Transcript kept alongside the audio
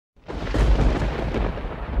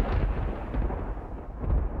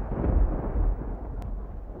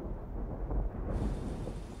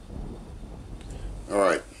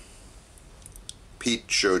Pete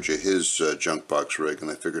showed you his junk box rig, and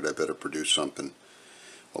I figured I better produce something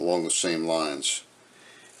along the same lines.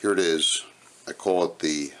 Here it is. I call it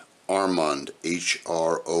the Armand,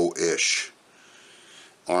 HROish.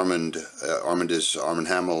 Armand is Armand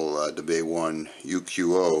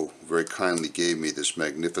WA1UQO, very kindly gave me this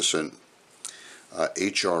magnificent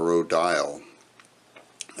HRO dial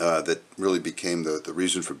that really became the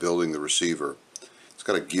reason for building the receiver. It's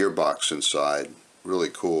got a gearbox inside, really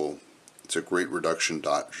cool. It's a great reduction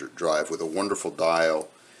drive with a wonderful dial.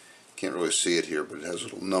 Can't really see it here, but it has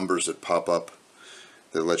little numbers that pop up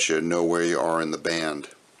that let you know where you are in the band.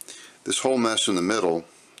 This whole mess in the middle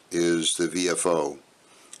is the VFO.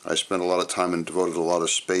 I spent a lot of time and devoted a lot of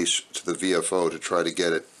space to the VFO to try to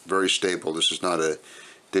get it very stable. This is not a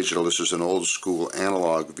digital, this is an old school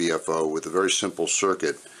analog VFO with a very simple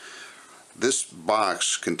circuit. This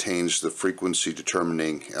box contains the frequency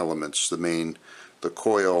determining elements, the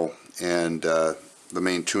coil and the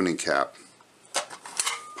main tuning cap.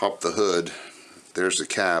 Pop the hood, there's the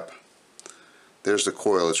cap, there's the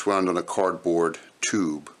coil. It's wound on a cardboard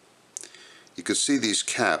tube. You can see these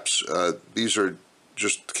caps. These are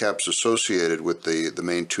just caps associated with the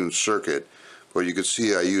main tune circuit, but you can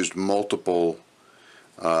see I used multiple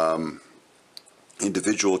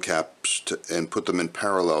individual caps and put them in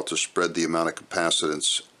parallel to spread the amount of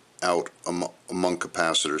capacitance out among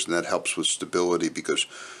capacitors, and that helps with stability because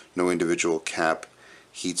no individual cap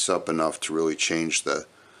heats up enough to really change the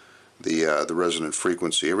resonant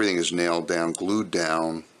frequency. Everything is nailed down, glued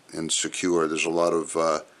down, and secure. There's a lot of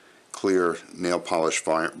clear nail polish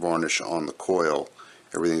varnish on the coil.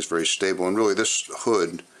 Everything's very stable, and really this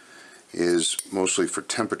hood is mostly for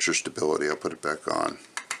temperature stability. I'll put it back on.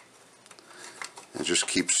 It just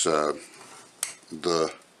keeps the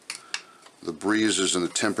breezes and the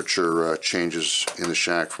temperature changes in the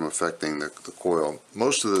shack from affecting the coil.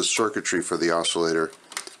 Most of the circuitry for the oscillator,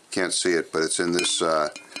 can't see it, but it's in this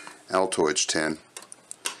Altoids tin.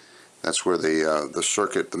 That's where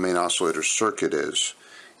the main oscillator circuit is.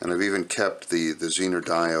 And I've even kept the Zener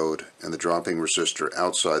diode and the dropping resistor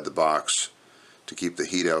outside the box to keep the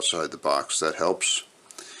heat outside the box. That helps.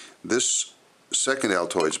 This second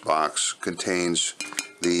Altoids box contains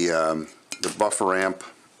the buffer amp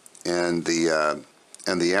and the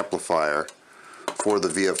amplifier for the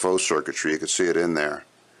VFO circuitry. You can see it in there.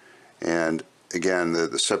 And again,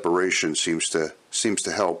 the separation seems to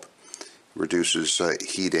help. Reduces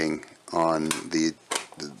heating on the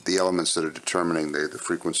elements that are determining the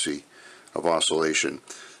frequency of oscillation.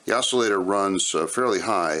 The oscillator runs fairly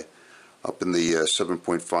high, up in the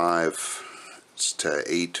 7.5 to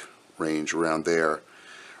 8 range, around there.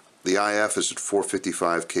 The IF is at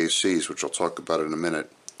 455 kCs, which I'll talk about in a minute.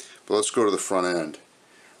 But let's go to the front end.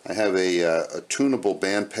 I have a tunable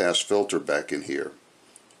bandpass filter back in here.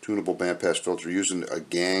 Tunable bandpass filter using a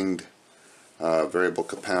ganged variable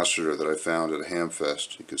capacitor that I found at a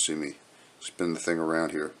Hamfest. You can see me spin the thing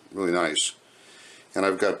around here. Really nice. And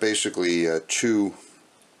I've got basically two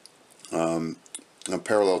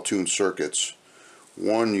parallel tuned circuits.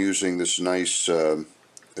 One using this nice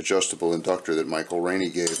adjustable inductor that Michael Rainey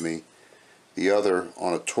gave me. The other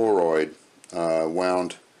on a toroid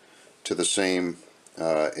wound to the same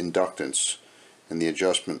inductance. And the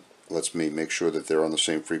adjustment lets me make sure that they're on the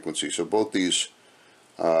same frequency. So both these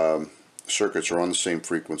circuits are on the same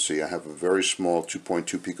frequency. I have a very small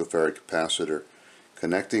 2.2 picofarad capacitor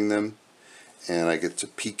connecting them, and I get to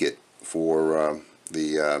peak it for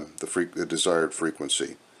the desired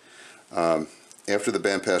frequency. After the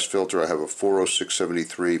bandpass filter, I have a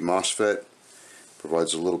 40673 MOSFET.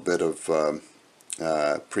 Provides a little bit of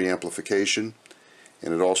preamplification,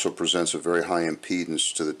 and it also presents a very high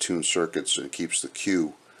impedance to the tuned circuits and keeps the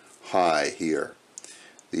Q high here.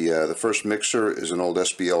 The first mixer is an old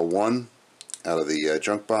SBL1 out of the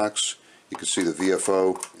junk box. You can see the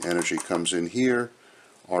VFO energy comes in here.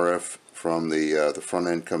 RF from the front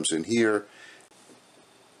end comes in here.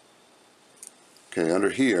 Okay,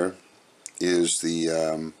 under here is the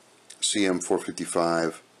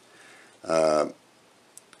CM455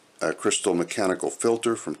 crystal mechanical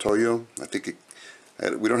filter from Toyo. I think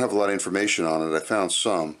we don't have a lot of information on it. I found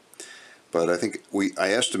some, but I think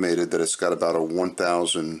I estimated that it's got about a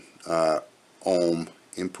 1,000 ohm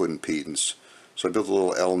input impedance. So I built a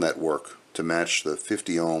little L network to match the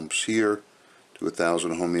 50 ohms here to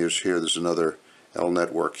 1,000 ohms here. There's another L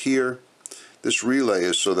network here. This relay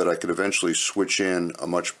is so that I could eventually switch in a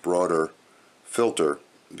much broader filter,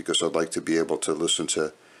 because I'd like to be able to listen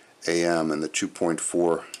to AM, and the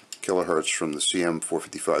 2.4 kilohertz from the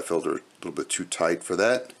CM455 filter, a little bit too tight for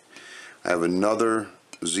that. I have another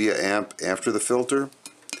Zia amp after the filter.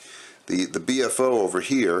 The BFO over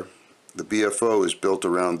here the BFO is built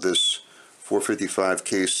around this 455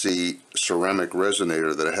 kC ceramic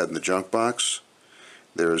resonator that I had in the junk box.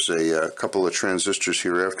 There's a couple of transistors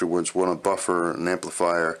here afterwards, one a buffer, an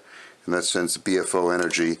amplifier, and that sends the BFO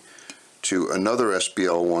energy to another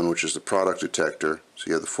SBL1, which is the product detector. So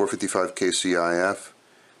you have the 455 kC IF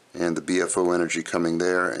and the BFO energy coming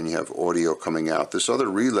there, and you have audio coming out. This other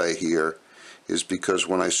relay here is because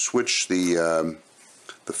when I switch the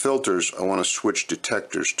filters, I want to switch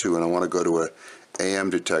detectors too, and I want to go to a AM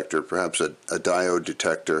detector, perhaps a diode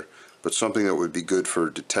detector, but something that would be good for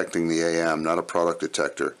detecting the AM, not a product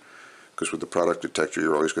detector, because with the product detector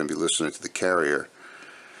you're always going to be listening to the carrier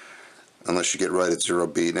unless you get right at 0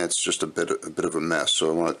 beat, and it's just a bit of a mess. So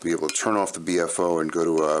I want to be able to turn off the BFO and go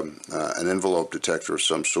to an envelope detector of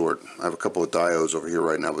some sort. I have a couple of diodes over here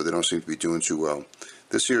right now, but they don't seem to be doing too well.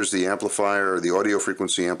 This here is the amplifier, the audio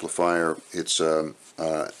frequency amplifier. It's not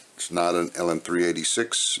an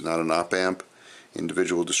LM386, not an op amp,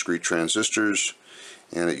 individual discrete transistors,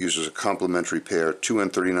 and it uses a complementary pair,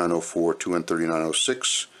 2N3904,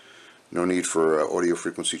 2N3906. No need for audio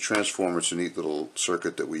frequency transformer. It's a neat little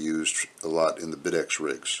circuit that we used a lot in the BitX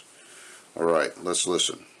rigs. Alright, let's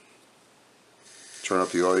listen. Turn up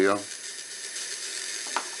the audio.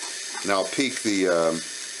 Now I'll peak the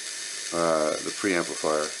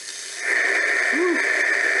preamplifier.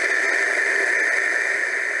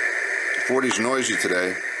 40's noisy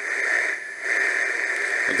today.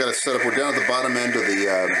 I got it set up. We're down at the bottom end of the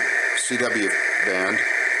CW band.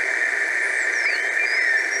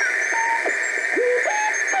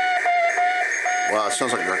 Wow, it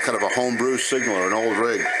sounds like a kind of a homebrew signal or an old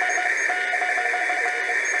rig.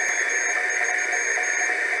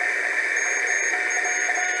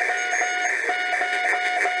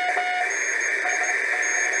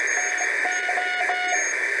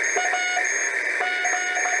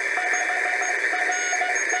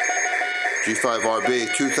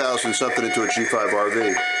 G5RB, 2000 something into a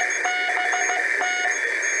G5RB.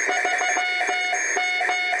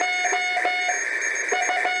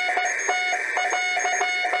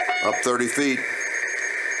 Up 30 feet.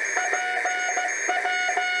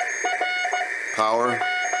 Power.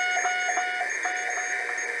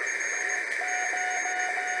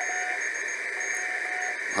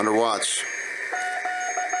 $100 watts.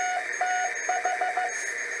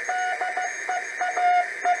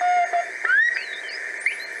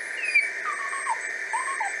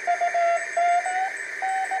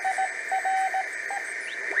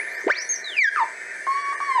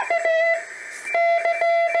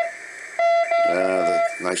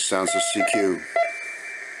 Nice sounds of CQ.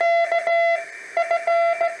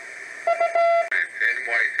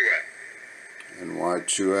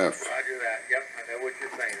 NY2F. Roger that. Yep, I know what you're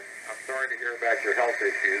saying. I'm sorry to hear about your health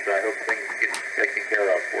issues. I hope things get taken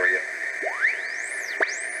care of for you.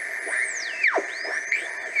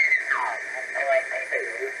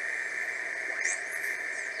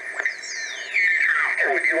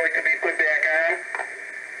 Would you like to be put back on?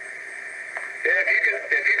 Yeah,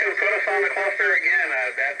 if you can put us on the cluster again,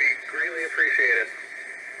 that'd be greatly appreciated.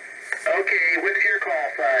 Okay, what's your call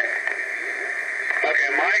sign? Okay,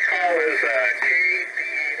 my call is KD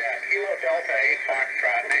Kilo Delta 8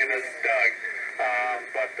 Foxtrot. Name is Doug.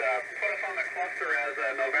 But put us on the cluster as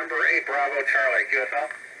November 8 Bravo Charlie.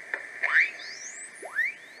 QSL.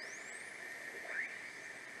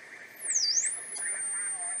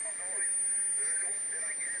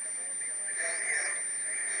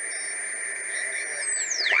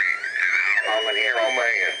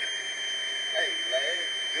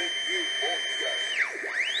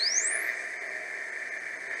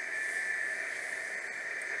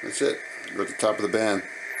 That's it. We're at the top of the band.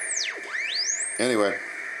 Anyway,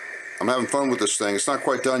 I'm having fun with this thing. It's not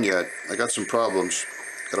quite done yet. I got some problems.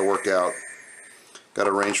 Got to work out. Got to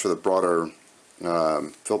arrange for the broader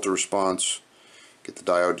filter response. Get the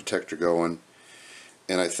diode detector going.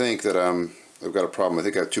 And I think that I've got a problem. I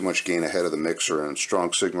think I have too much gain ahead of the mixer, and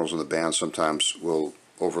strong signals in the band sometimes will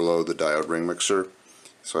overload the diode ring mixer.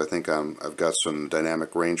 So I think I've got some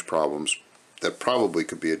dynamic range problems that probably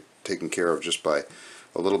could be taken care of just by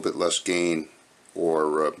a little bit less gain,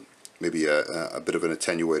 or maybe a bit of an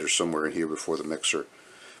attenuator somewhere in here before the mixer.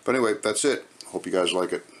 But anyway, that's it. Hope you guys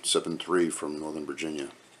like it. 7.3 from Northern Virginia.